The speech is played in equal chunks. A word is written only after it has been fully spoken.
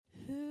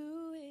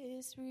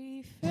is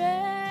refreshing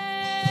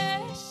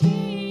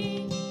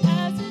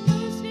as an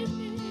ocean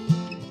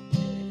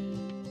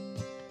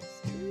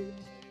is,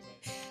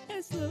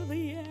 as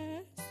slowly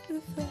as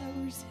the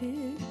flowers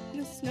hit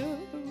the snow.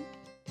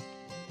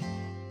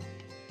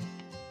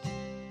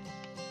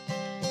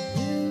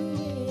 Who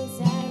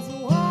is as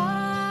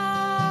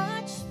watchful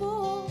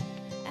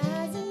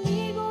as an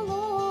eagle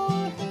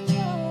or her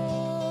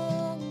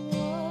young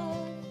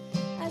one,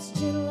 as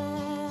gentle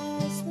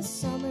as the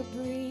summer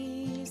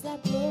breeze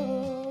that blows.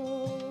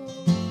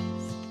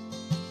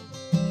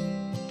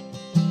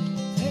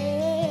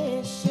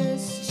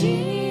 Precious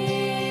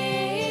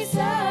Jesus,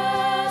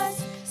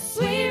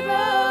 sweet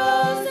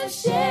rose of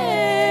Sharon,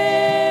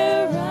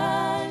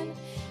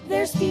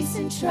 there's peace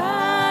and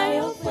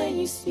triumph when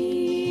you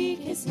speak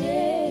his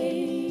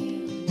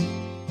name.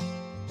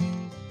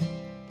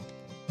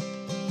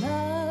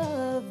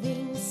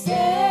 Loving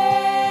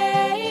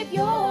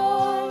Savior,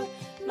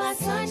 my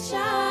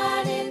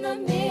sunshine in the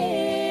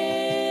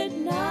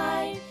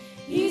midnight,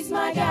 he's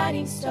my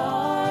guiding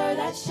star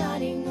that's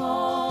shining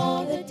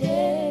all the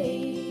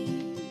day.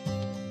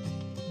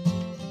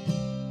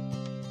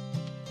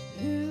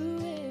 Who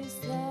is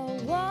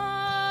the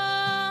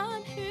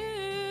one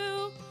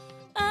who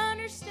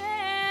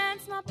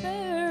understands my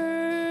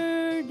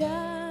burdens,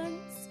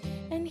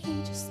 and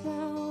he just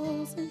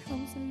smiles and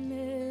hums a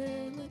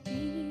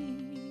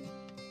melody.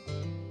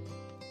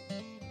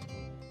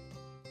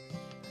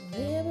 A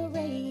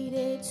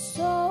liberated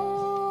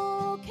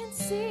soul can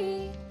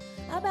see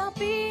about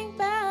being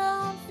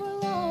bound for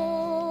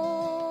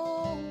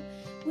long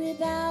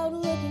without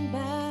looking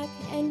back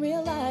and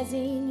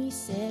realizing he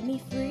set me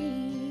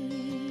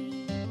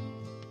free.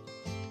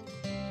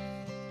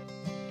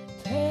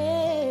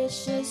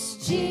 Precious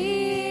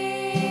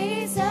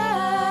Jesus,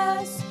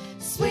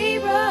 sweet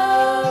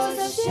rose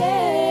of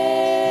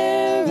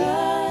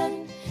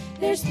Sharon,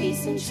 there's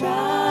peace and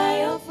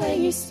triumph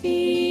when you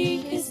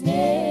speak his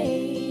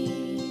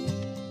name.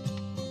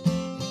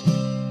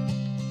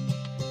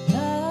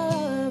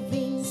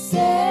 Loving Savior,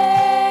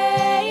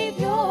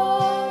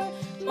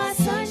 my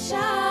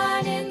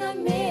sunshine in the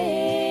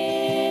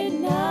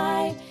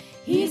midnight,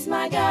 he's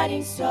my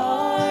guiding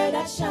star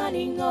that's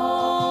shining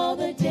all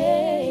the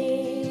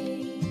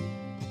day.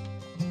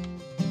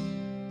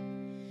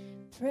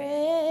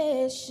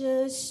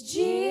 Precious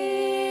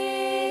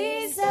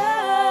Jesus,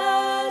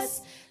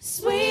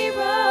 sweet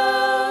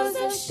rose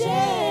of Sharon,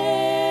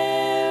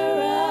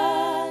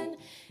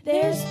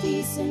 there's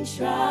peace and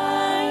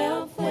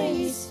triumph when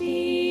you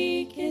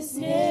speak his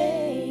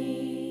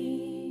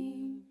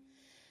name.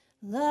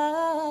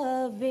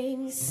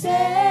 Loving Savior,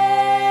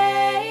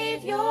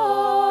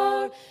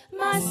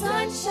 my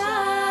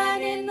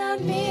sunshine in the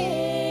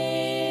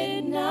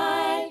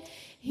midnight,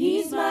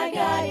 he's my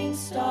guiding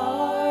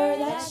star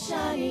that's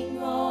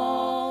shining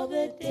all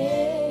the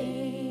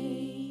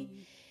day.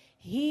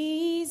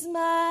 He's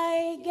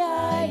my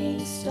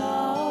guiding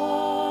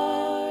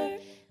star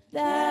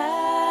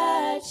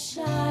that's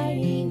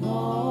shining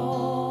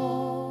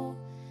all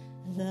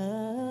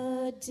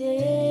the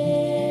day.